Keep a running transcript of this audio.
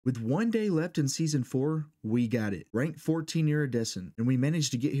With 1 day left in Season 4, we got it. Rank 14 Iridescent, and we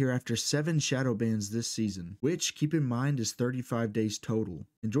managed to get here after 7 shadow bans this season, which, keep in mind, is 35 days total.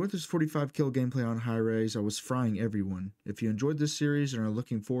 Enjoyed this 45 kill gameplay on high raise. I was frying everyone. If you enjoyed this series and are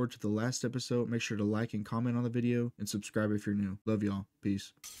looking forward to the last episode, make sure to like and comment on the video, and subscribe if you're new. Love y'all.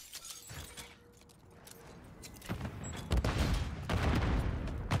 Peace.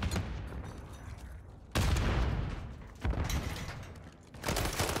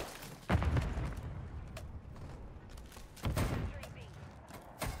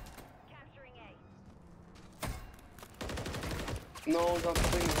 No, don't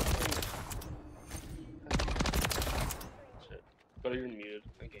swing. Shit. Go to your mute.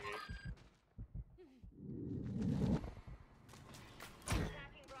 I can't hear you.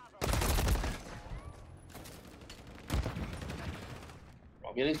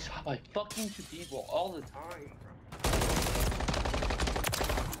 I'm getting shot by fucking 2 people all the time, bro.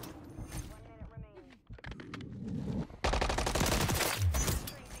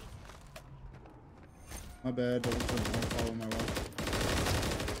 My bad, I was following my wife.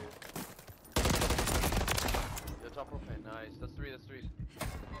 Yo, top propane, nice. That's 3, that's 3.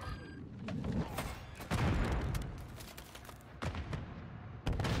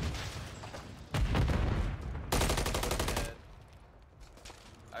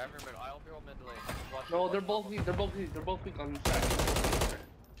 I remember, I hope you're all mid lane. No, they're both weak, they're both weak on the side.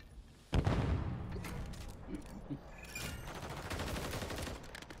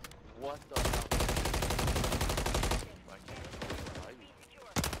 What the hell?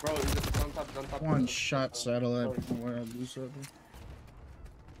 Bro, it's on top, One shot satellite from where I lose something.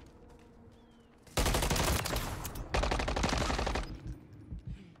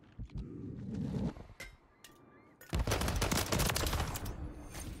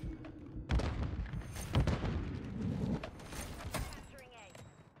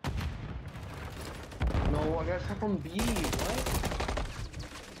 No, I got shot from B, what?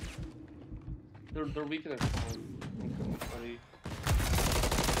 They're weak in their spawn.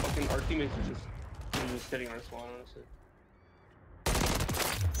 Fucking our teammates are just sitting on our spawn, honestly.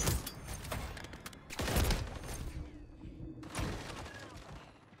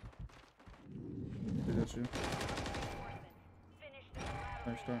 Dude, that's you.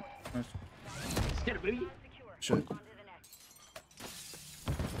 Nice start. Nice. Get it, baby! Shit.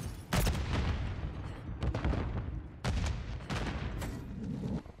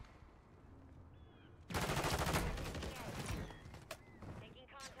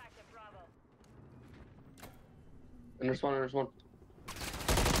 And there's one.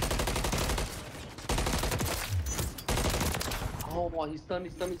 Oh, wow, he's stunned.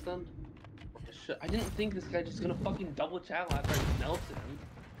 What the shit? I didn't think this guy just gonna fucking double channel after I melted him.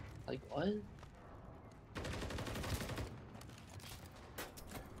 Like, what?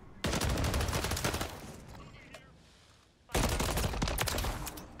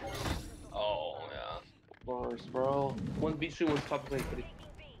 Oh, yeah. Bars, bro. One beat shoot, one's top lane, buddy.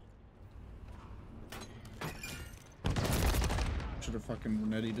 Should have fucking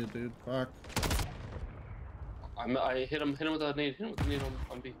netted it, dude. Fuck. I hit him with a nade,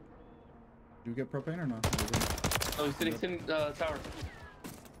 on B. Do you get propane or not? Oh, he's sitting tower.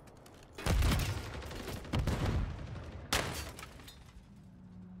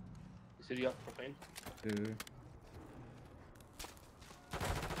 You said you have propane? Yeah.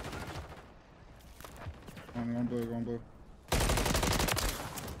 Going blue.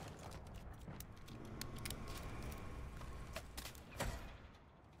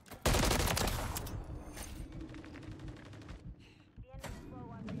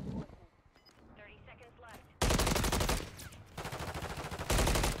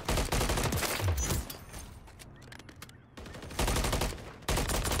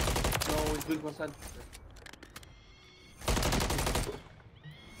 Good one side.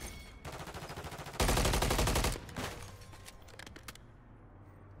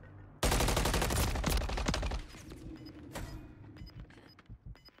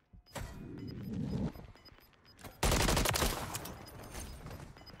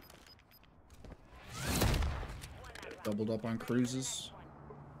 Doubled up on cruises.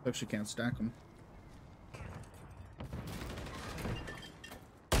 Hope she can't stack them.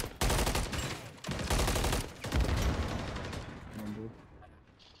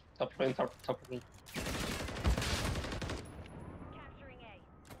 Top lane.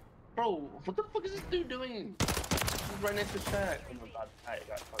 Bro, what the fuck is this dude doing? He's right next to Shaq. Oh my god, I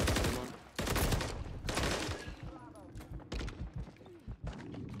got fucking one.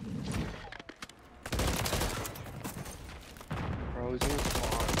 Bro, he's in the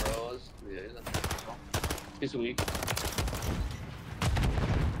spawn, bro. Yeah, he's weak.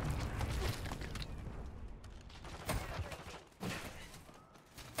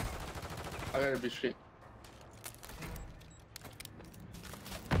 I gotta be straight.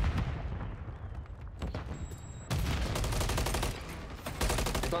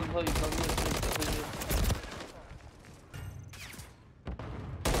 It's on play, it's on this.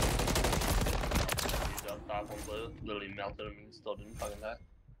 He's up top on blue. Literally melted him and still didn't fucking die.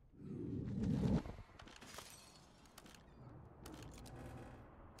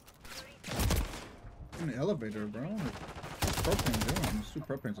 In the elevator, bro. What's propane doing? This two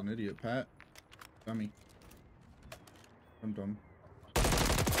propane's an idiot, Pat. Dummy. I'm dumb.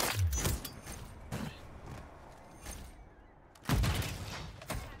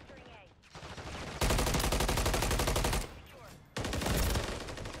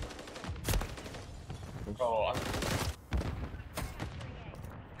 Oh,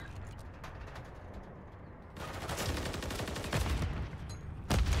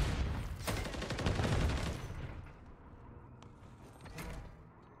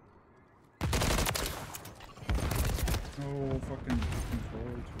 Oh, fucking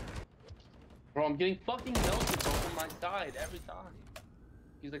controls. bro, I'm getting fucking melted bro from my side every time.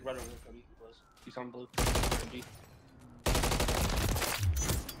 He's like right over there, Cody. He was. He's on blue. MG.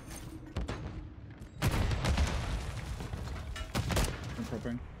 I'm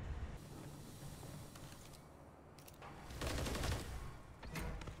propane.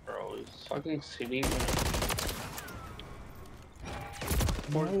 Bro, he's fucking sitting.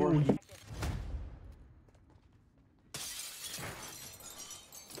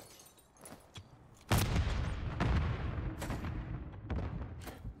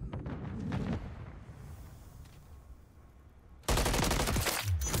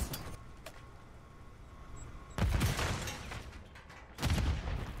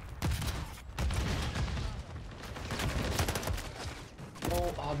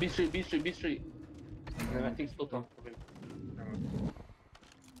 No, B Street, B Street, B Street. And I think still top for him.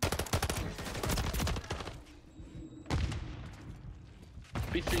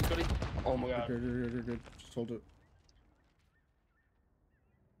 B Street, Cody. Oh my god. Good. Just hold it.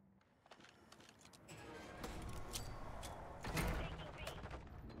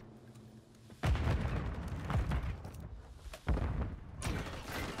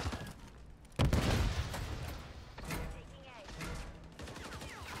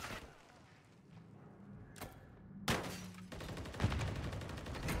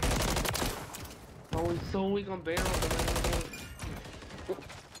 Oh, he's so weak on barrel.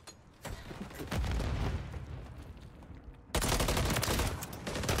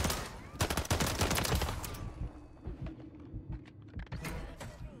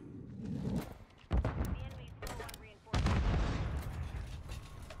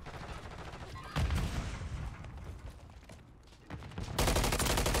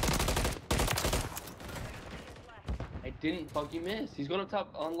 I didn't fucking miss. He's going up top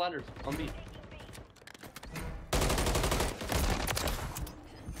on ladders on B.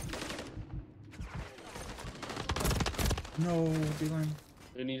 No, B-line.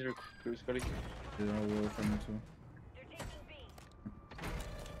 You need your cruise, Cody. Yeah, I will if I need to.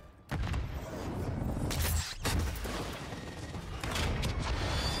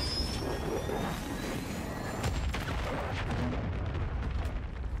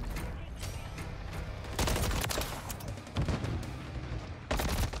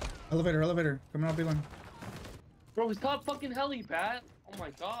 Elevator. Coming out B-line. Bro, he's top fucking helipad. Oh my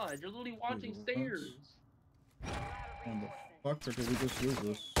god, you're literally watching stairs. What the fuck, or did we just lose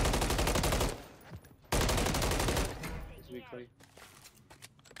this? It's weak, Cody.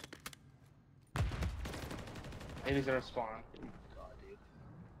 And he's gonna spawn. Oh my god, dude.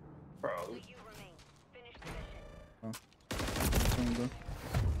 Bro. Someone go.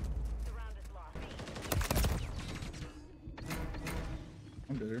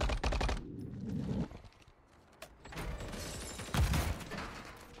 I'm dead here.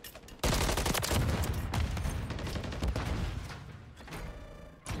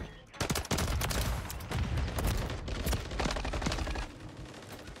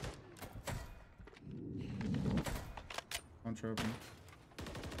 I'm trapping.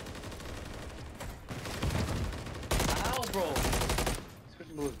 Ow, bro.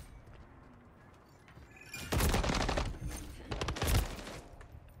 Switching blue.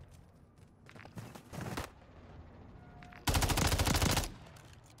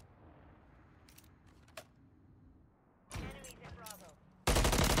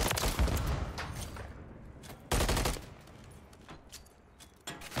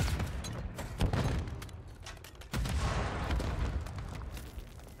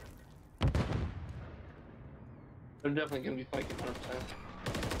 They're definitely gonna be fighting 100%.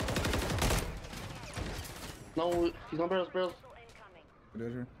 No, he's on barrels.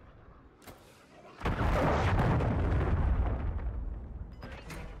 Dead here.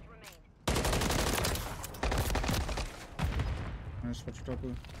 Nice. Watch your top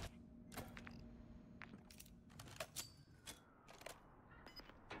blue.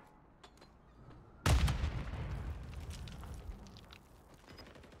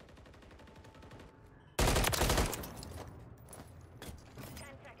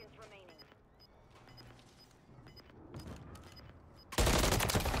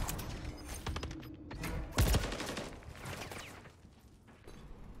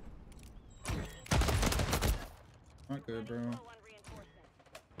 Not good, bro.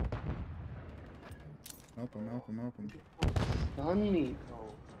 Help him, help him, help him. Stun me,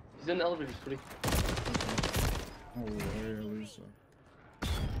 bro. He's in the elevator, Squiddy. Oh, yeah, Lisa.